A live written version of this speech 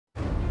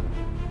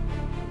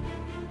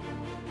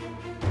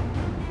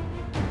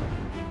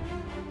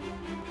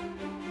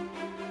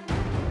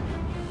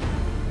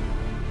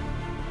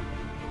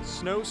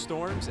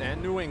Snowstorms and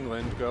New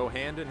England go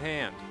hand in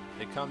hand.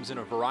 It comes in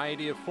a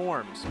variety of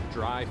forms,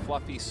 dry,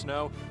 fluffy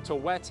snow to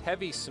wet,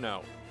 heavy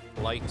snow,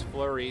 light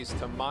flurries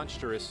to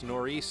monstrous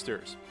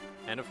nor'easters,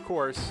 and of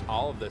course,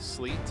 all of the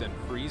sleet and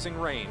freezing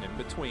rain in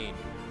between.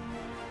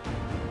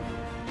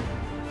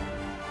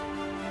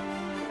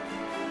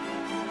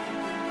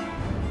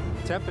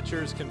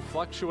 Temperatures can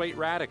fluctuate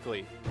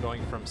radically,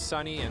 going from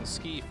sunny and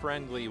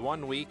ski-friendly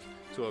one week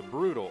to a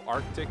brutal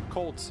Arctic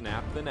cold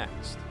snap the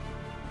next.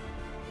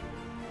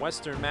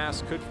 Western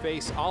Mass could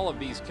face all of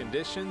these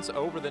conditions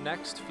over the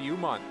next few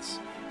months.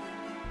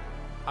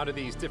 How do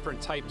these different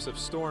types of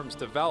storms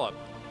develop?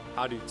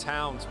 How do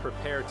towns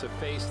prepare to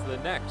face the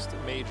next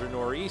major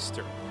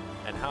nor'easter?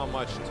 And how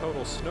much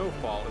total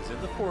snowfall is in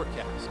the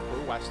forecast for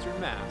Western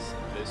Mass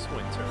this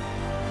winter?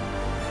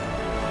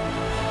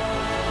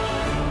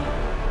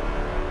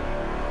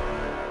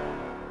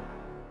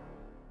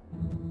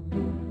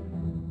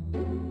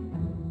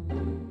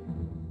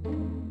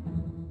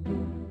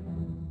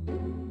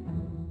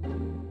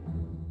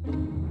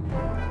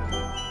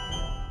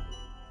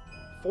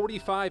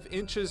 45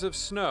 inches of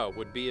snow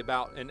would be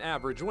about an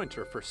average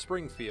winter for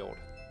Springfield.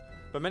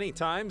 But many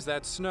times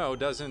that snow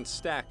doesn't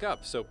stack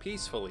up so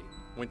peacefully.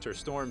 Winter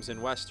storms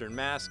in Western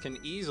Mass can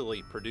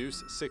easily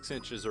produce 6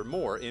 inches or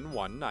more in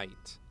one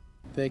night.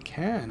 They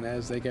can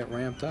as they get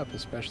ramped up,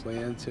 especially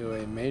into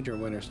a major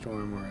winter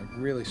storm or a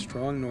really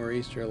strong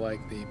nor'easter like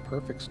the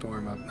perfect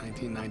storm of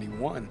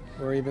 1991,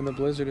 or even the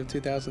blizzard of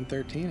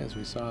 2013 as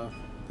we saw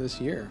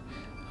this year,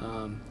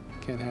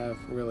 can have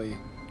really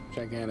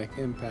gigantic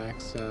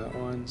impacts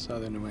on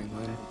southern New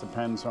England. It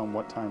depends on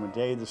what time of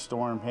day the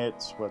storm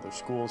hits, whether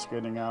school's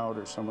getting out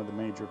or some of the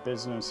major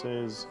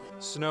businesses.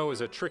 Snow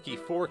is a tricky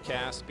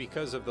forecast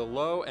because of the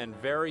low and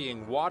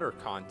varying water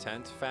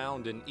content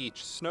found in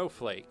each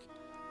snowflake.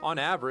 On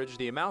average,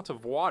 the amount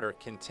of water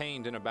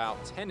contained in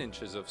about 10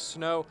 inches of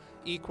snow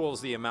equals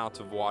the amount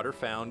of water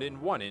found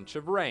in 1 inch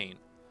of rain.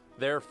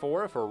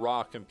 Therefore, if a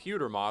raw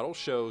computer model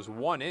shows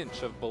 1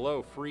 inch of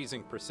below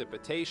freezing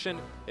precipitation,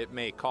 it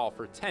may call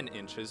for 10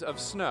 inches of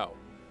snow.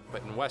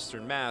 But in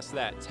Western Mass,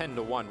 that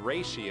 10-to-1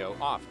 ratio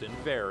often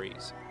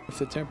varies. If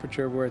the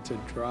temperature were to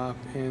drop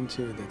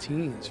into the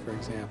teens, for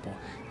example,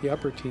 the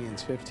upper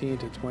teens, 15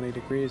 to 20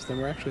 degrees, then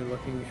we're actually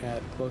looking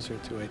at closer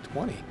to a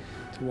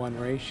 20-to-1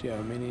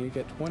 ratio, meaning you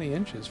get 20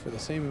 inches for the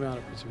same amount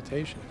of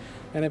precipitation.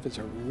 And if it's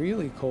a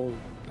really cold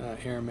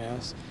air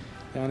mass,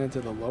 down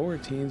into the lower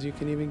teens, you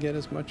can even get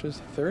as much as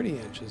 30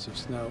 inches of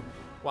snow.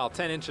 While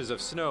 10 inches of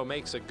snow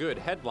makes a good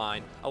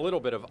headline, a little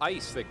bit of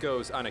ice that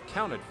goes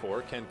unaccounted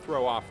for can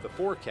throw off the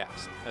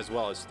forecast, as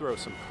well as throw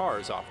some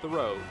cars off the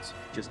roads.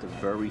 Just a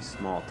very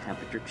small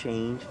temperature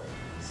change,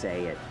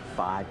 say at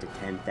 5,000 to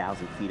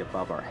 10,000 feet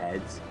above our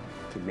heads,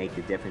 can make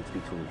the difference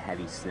between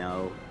heavy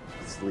snow,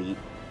 sleet,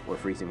 or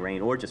freezing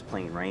rain, or just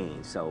plain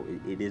rain. So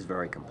it is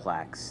very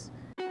complex.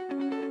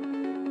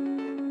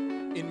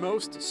 In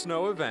most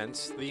snow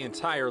events, the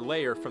entire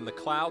layer from the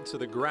cloud to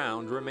the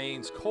ground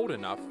remains cold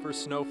enough for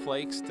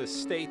snowflakes to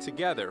stay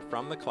together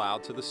from the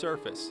cloud to the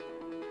surface.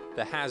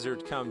 The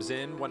hazard comes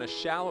in when a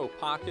shallow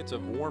pocket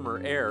of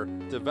warmer air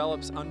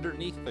develops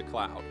underneath the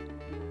cloud.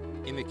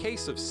 In the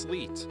case of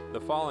sleet,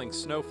 the falling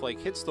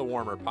snowflake hits the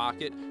warmer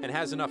pocket and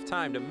has enough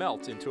time to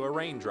melt into a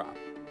raindrop.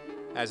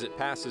 As it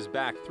passes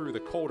back through the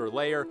colder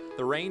layer,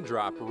 the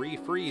raindrop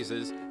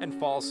refreezes and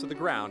falls to the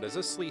ground as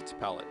a sleet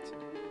pellet.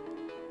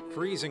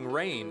 Freezing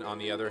rain, on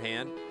the other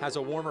hand, has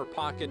a warmer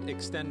pocket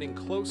extending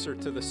closer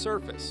to the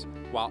surface,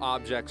 while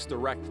objects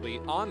directly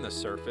on the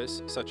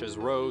surface, such as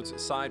roads,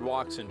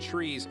 sidewalks, and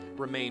trees,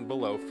 remain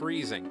below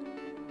freezing.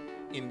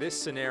 In this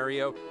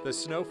scenario, the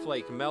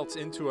snowflake melts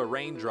into a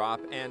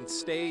raindrop and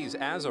stays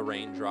as a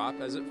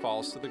raindrop as it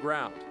falls to the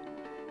ground.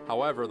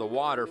 However, the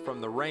water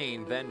from the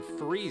rain then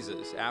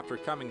freezes after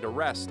coming to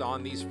rest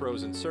on these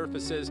frozen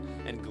surfaces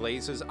and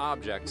glazes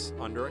objects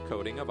under a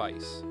coating of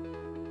ice.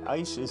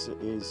 Ice is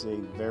a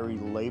very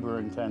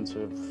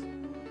labor-intensive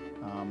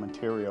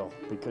material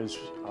because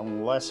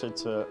unless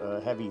it's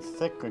a heavy,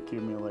 thick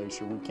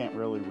accumulation, we can't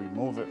really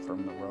remove it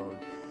from the road.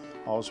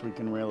 All we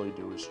can really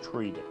do is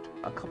treat it.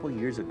 A couple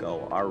years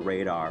ago, our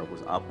radar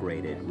was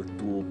upgraded with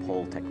dual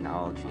pole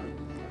technology.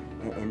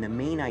 And the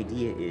main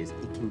idea is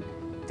it can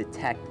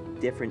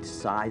detect different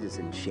sizes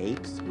and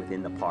shapes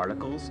within the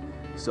particles.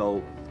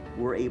 So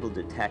we're able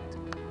to detect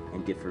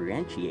and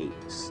differentiate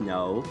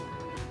snow,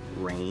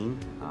 rain,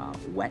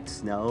 wet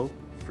snow,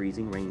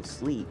 freezing rain,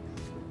 sleet,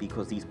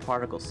 because these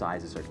particle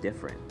sizes are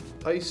different.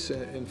 Ice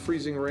and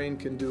freezing rain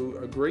can do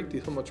a great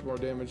deal much more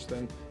damage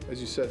than, as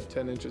you said,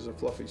 10 inches of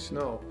fluffy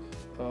snow.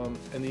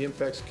 And the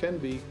impacts can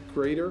be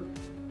greater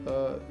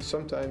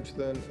sometimes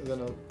than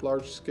a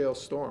large-scale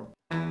storm.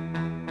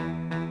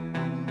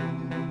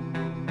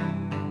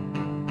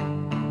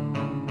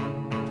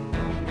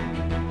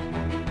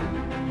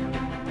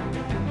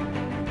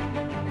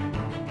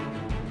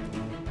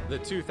 The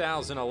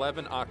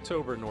 2011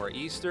 October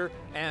nor'easter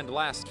and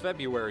last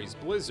February's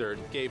blizzard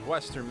gave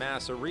Western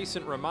Mass a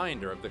recent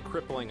reminder of the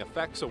crippling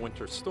effects a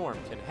winter storm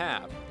can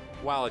have.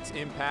 While its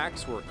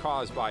impacts were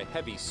caused by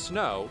heavy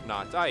snow,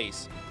 not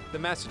ice, The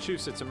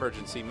Massachusetts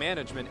Emergency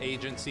Management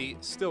Agency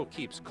still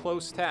keeps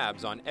close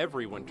tabs on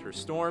every winter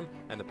storm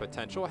and the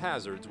potential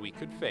hazards we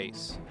could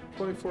face.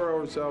 24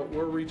 hours out,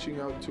 we're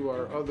reaching out to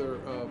our other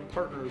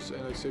partners,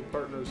 and I say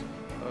partners,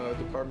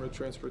 Department of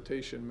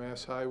Transportation,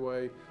 Mass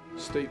Highway,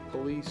 State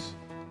Police,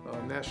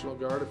 National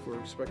Guard, if we're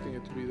expecting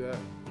it to be that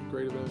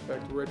great of an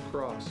impact, Red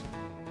Cross.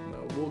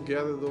 We'll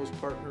gather those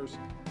partners,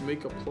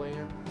 make a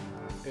plan,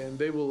 and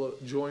they will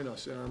join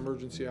us in our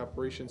emergency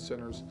operations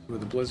centers. With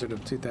the blizzard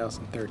of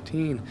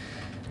 2013,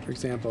 for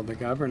example, the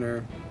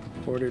governor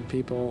ordered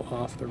people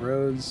off the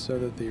roads so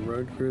that the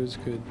road crews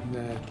could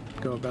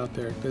go about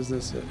their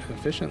business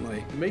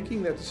efficiently.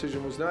 Making that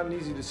decision was not an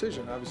easy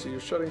decision. Obviously, you're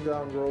shutting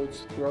down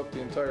roads throughout the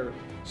entire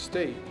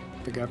state.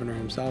 The governor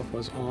himself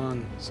was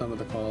on some of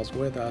the calls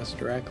with us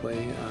directly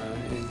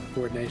in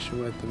coordination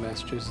with the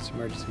Massachusetts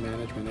Emergency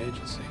Management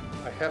Agency.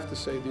 I have to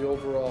say the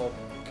overall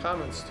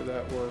comments to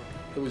that were,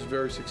 it was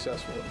very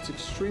successful. It's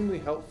extremely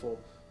helpful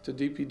to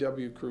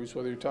DPW crews,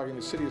 whether you're talking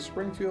the city of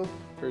Springfield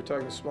or you're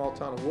talking the small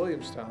town of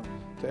Williamstown,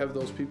 to have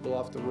those people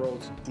off the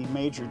roads. The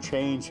major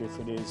change, if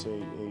it is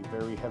a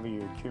very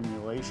heavy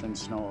accumulation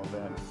snow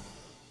event,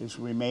 is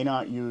we may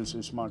not use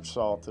as much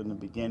salt in the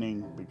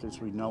beginning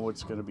because we know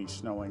it's going to be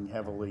snowing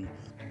heavily.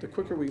 The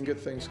quicker we can get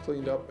things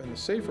cleaned up and the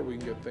safer we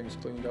can get things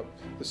cleaned up,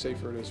 the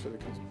safer it is for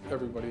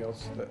everybody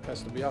else that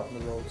has to be out on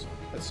the roads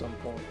at some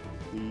point.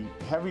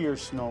 The heavier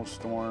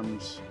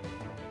snowstorms,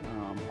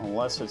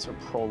 unless it's a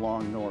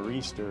prolonged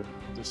nor'easter,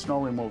 the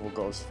snow removal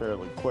goes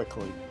fairly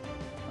quickly.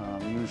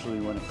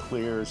 Usually when it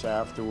clears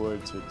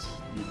afterwards,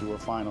 you do a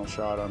final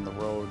shot on the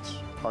roads,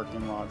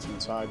 parking lots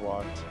and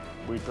sidewalks.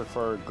 We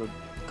prefer a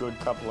good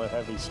couple of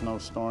heavy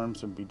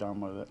snowstorms and be done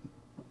with it.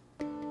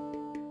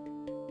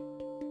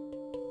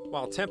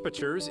 While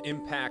temperatures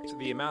impact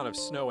the amount of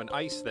snow and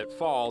ice that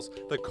falls,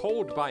 the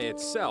cold by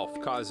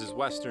itself causes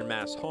Western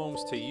Mass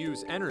homes to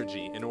use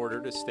energy in order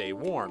to stay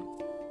warm.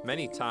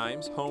 Many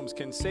times, homes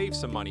can save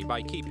some money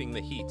by keeping the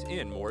heat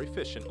in more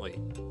efficiently.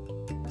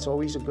 It's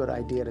always a good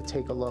idea to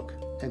take a look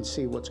and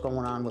see what's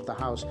going on with the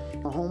house.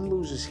 A home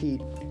loses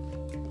heat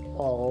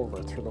all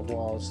over, through the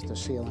walls, the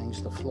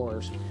ceilings, the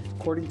floors.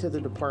 According to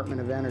the Department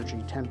of Energy,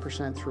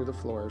 10% through the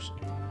floors,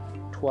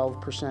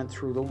 12%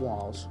 through the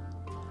walls,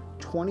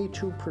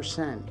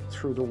 22%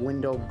 through the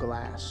window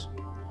glass,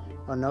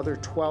 another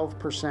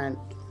 12%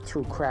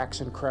 through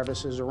cracks and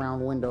crevices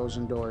around windows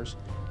and doors,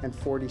 and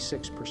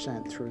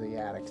 46% through the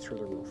attic, through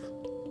the roof.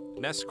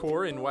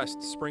 Nescor in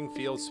West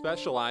Springfield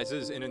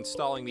specializes in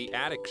installing the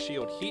attic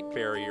shield heat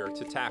barrier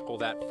to tackle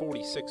that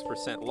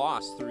 46%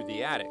 loss through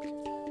the attic.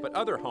 But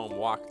other home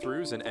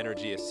walkthroughs and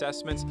energy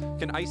assessments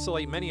can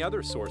isolate many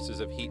other sources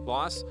of heat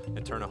loss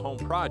and turn a home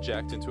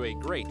project into a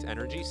great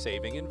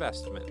energy-saving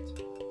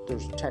investment.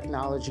 There's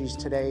technologies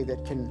today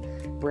that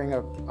can bring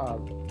a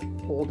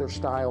older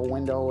style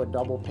window, a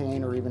double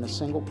pane or even a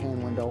single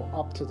pane window,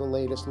 up to the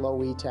latest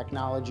low E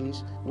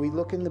technologies. We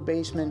look in the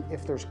basement,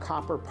 if there's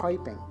copper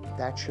piping,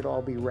 that should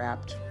all be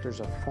wrapped. There's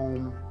a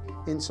foam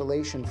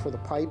insulation for the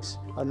pipes.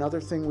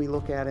 Another thing we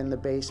look at in the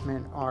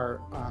basement are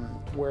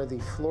where the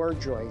floor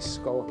joists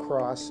go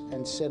across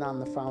and sit on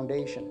the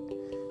foundation.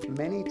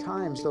 Many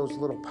times those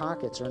little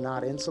pockets are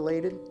not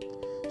insulated,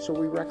 so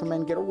we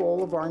recommend get a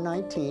roll of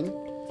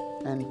R19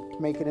 and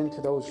make it into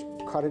those,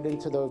 cut it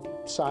into the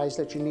size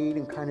that you need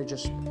and kind of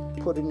just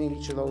put it in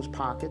each of those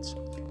pockets.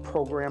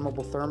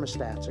 Programmable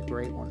thermostat's a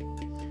great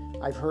one.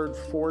 I've heard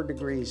 4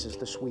 degrees is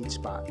the sweet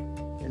spot.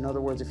 In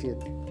other words, if you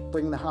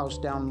bring the house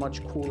down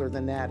much cooler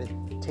than that,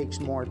 it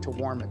takes more to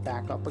warm it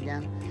back up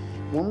again.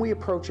 When we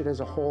approach it as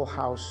a whole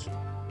house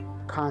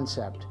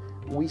concept,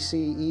 we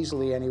see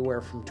easily anywhere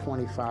from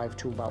 25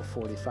 to about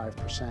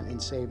 45% in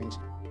savings.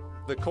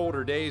 The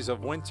colder days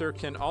of winter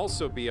can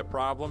also be a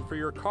problem for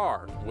your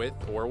car, with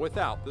or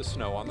without the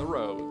snow on the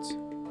roads.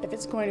 If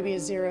it's going to be a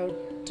 0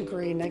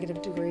 degree,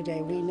 negative degree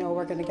day, we know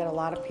we're going to get a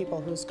lot of people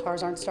whose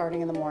cars aren't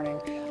starting in the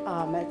morning,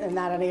 and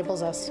that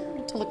enables us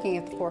to, looking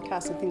at the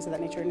forecast and things of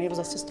that nature, enables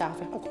us to staff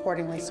it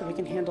accordingly so we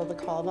can handle the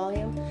call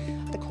volume.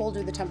 The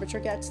colder the temperature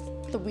gets,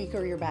 the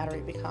weaker your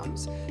battery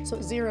becomes. So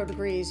at 0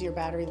 degrees, your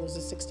battery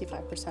loses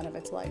 65% of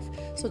its life.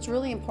 So it's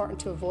really important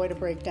to avoid a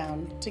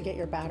breakdown to get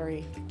your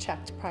battery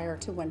checked prior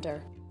to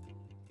winter.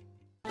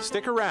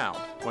 Stick around.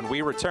 When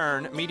we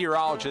return,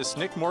 meteorologist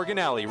Nick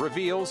Morganelli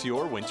reveals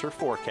your winter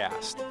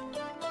forecast.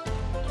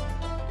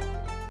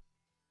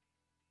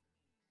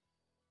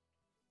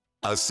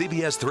 A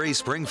CBS3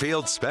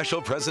 Springfield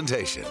special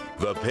presentation,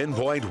 the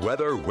Pinpoint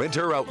Weather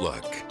Winter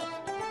Outlook.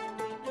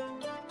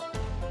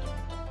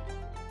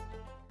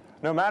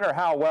 No matter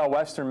how well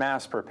Western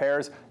Mass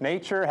prepares,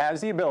 nature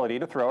has the ability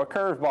to throw a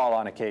curveball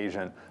on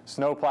occasion.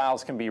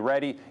 Snowplows can be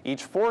ready,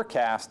 each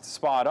forecast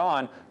spot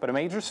on, but a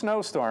major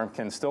snowstorm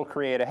can still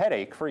create a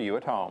headache for you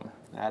at home.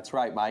 That's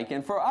right, Mike.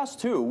 And for us,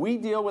 too, we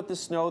deal with the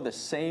snow the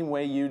same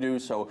way you do,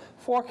 so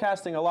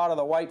forecasting a lot of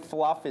the white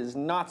fluff is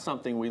not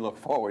something we look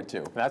forward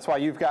to. That's why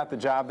you've got the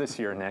job this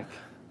year, Nick.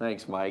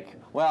 Thanks, Mike.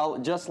 Well,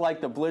 just like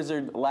the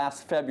blizzard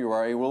last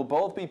February, we'll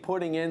both be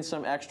putting in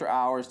some extra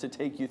hours to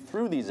take you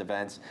through these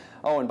events.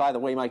 Oh, and by the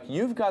way, Mike,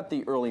 you've got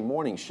the early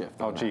morning shift.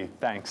 Oh, gee,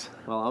 thanks.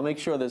 Well, I'll make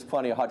sure there's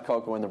plenty of hot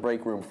cocoa in the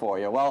break room for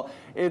you. Well,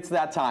 it's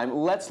that time.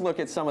 Let's look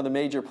at some of the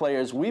major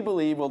players we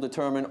believe will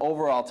determine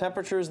overall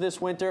temperatures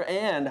this winter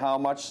and how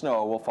much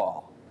snow will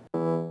fall.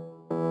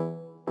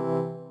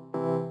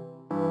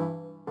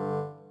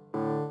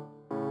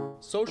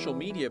 Social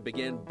media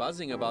began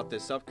buzzing about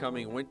this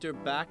upcoming winter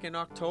back in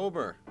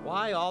October.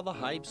 Why all the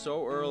hype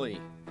so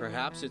early?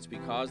 Perhaps it's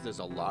because there's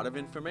a lot of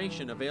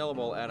information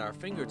available at our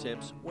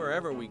fingertips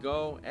wherever we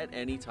go at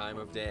any time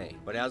of day.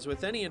 But as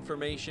with any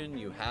information,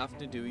 you have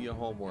to do your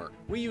homework.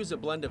 We use a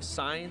blend of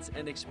science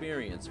and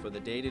experience for the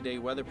day-to-day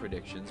weather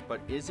predictions,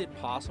 but is it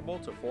possible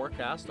to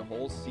forecast a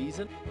whole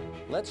season?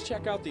 Let's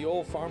check out the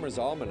old Farmer's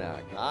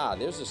Almanac.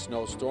 There's a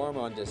snowstorm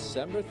on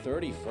December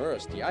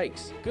 31st.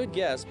 Yikes. Good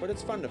guess, but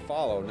it's fun to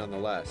follow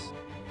nonetheless.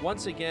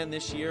 Once again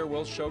this year,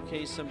 we'll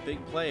showcase some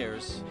big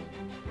players.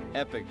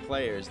 Epic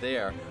players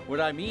there.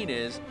 What I mean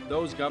is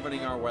those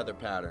governing our weather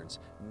patterns,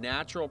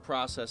 natural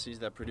processes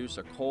that produce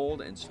a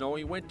cold and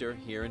snowy winter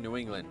here in New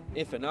England.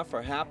 If enough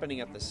are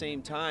happening at the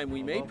same time,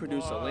 we may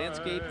produce a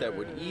landscape that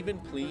would even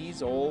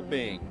please old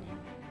Bing.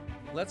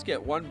 Let's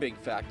get one big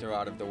factor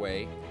out of the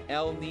way,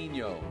 El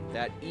Nino,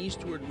 that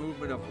eastward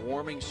movement of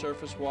warming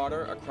surface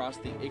water across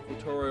the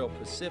equatorial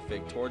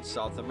Pacific towards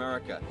South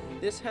America.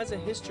 This has a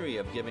history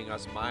of giving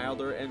us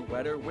milder and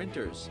wetter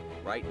winters.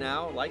 Right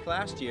now, like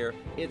last year,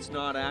 it's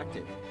not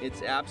active.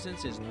 Its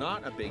absence is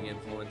not a big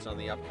influence on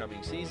the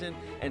upcoming season,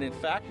 and in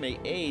fact may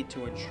aid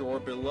to ensure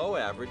below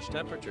average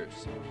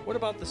temperatures. What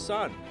about the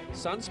sun?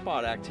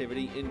 Sunspot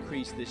activity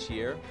increased this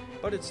year,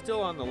 but it's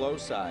still on the low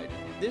side.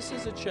 This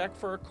is a check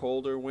for a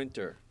colder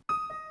winter.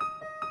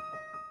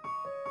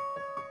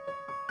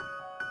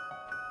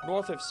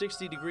 North of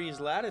 60 degrees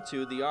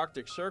latitude, the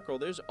Arctic Circle,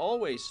 there's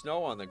always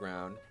snow on the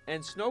ground,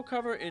 and snow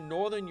cover in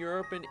northern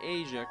Europe and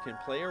Asia can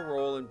play a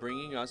role in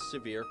bringing us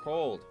severe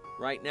cold.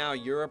 Right now,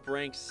 Europe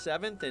ranks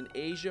 7th and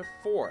Asia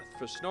 4th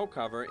for snow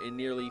cover in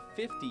nearly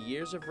 50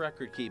 years of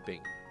record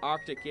keeping.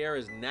 Arctic air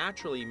is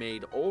naturally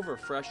made over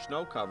fresh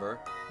snow cover.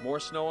 More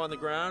snow on the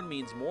ground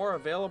means more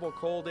available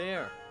cold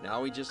air.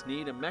 Now we just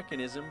need a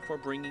mechanism for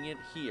bringing it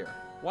here.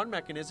 One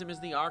mechanism is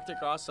the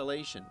Arctic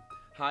Oscillation.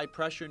 High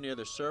pressure near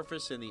the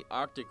surface in the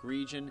Arctic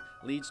region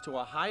leads to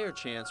a higher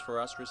chance for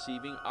us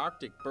receiving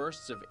Arctic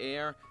bursts of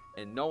air,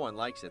 and no one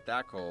likes it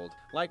that cold.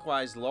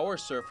 Likewise, lower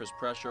surface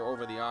pressure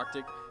over the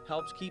Arctic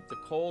helps keep the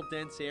cold,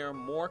 dense air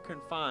more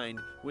confined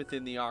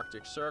within the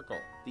Arctic Circle.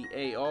 The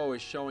AO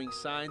is showing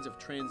signs of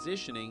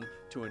transitioning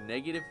to a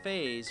negative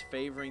phase,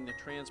 favoring the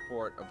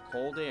transport of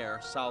cold air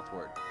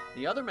southward.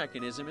 The other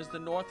mechanism is the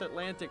North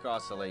Atlantic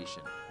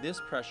Oscillation.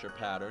 This pressure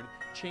pattern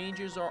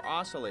changes or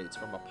oscillates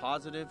from a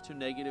positive to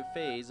negative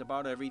phase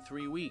about every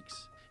 3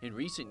 weeks. In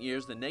recent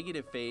years, the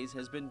negative phase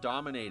has been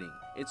dominating.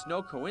 It's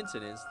no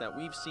coincidence that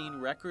we've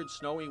seen record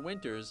snowy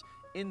winters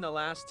in the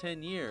last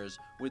 10 years,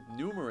 with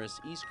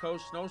numerous East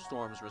Coast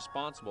snowstorms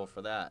responsible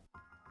for that.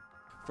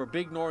 For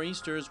big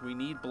nor'easters, we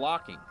need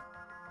blocking.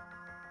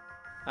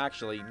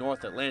 Actually,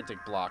 North Atlantic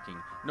blocking,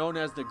 known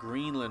as the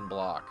Greenland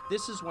block.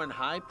 This is when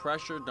high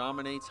pressure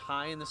dominates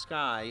high in the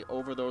sky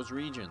over those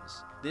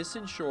regions. This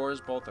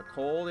ensures both a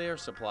cold air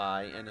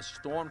supply and a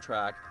storm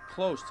track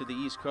close to the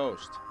East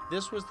Coast.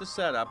 This was the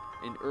setup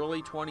in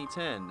early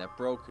 2010 that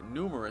broke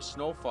numerous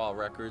snowfall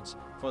records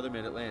for the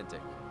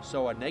Mid-Atlantic.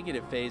 So a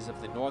negative phase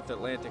of the North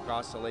Atlantic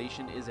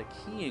Oscillation is a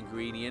key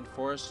ingredient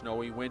for a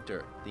snowy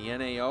winter. The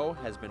NAO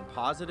has been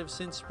positive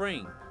since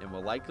spring and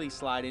will likely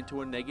slide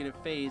into a negative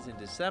phase in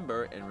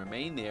December and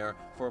remain there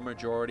for a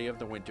majority of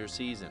the winter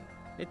season.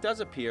 It does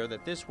appear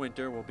that this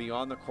winter will be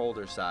on the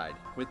colder side,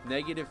 with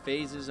negative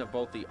phases of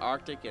both the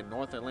Arctic and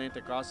North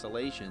Atlantic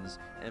oscillations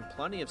and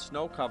plenty of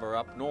snow cover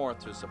up north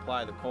to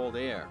supply the cold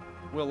air.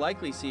 We'll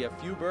likely see a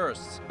few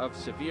bursts of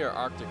severe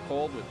Arctic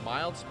cold with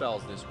mild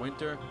spells this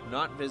winter,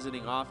 not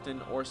visiting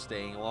often or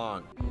staying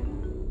long.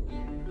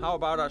 How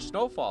about our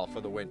snowfall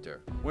for the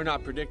winter? We're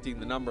not predicting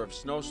the number of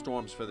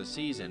snowstorms for the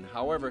season.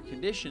 However,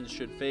 conditions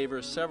should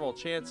favor several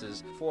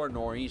chances for a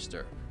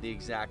nor'easter. The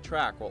exact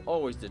track will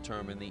always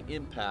determine the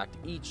impact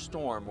each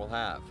storm will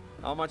have.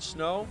 How much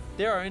snow?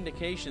 There are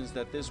indications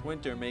that this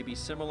winter may be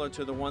similar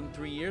to the one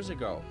 3 years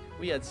ago.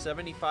 We had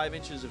 75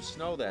 inches of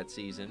snow that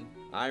season.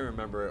 I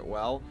remember it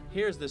well.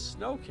 Here's the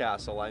snow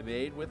castle I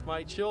made with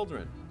my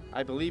children.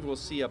 I believe we'll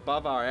see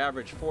above our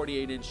average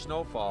 48-inch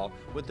snowfall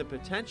with the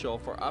potential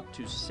for up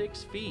to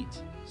 6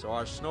 feet. So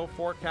our snow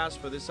forecast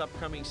for this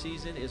upcoming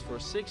season is for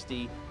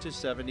 60 to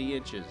 70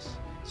 inches.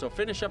 So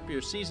finish up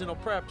your seasonal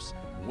preps.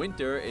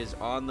 Winter is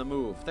on the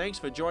move. Thanks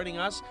for joining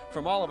us.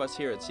 From all of us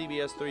here at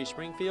CBS3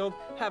 Springfield,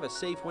 have a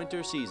safe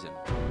winter season.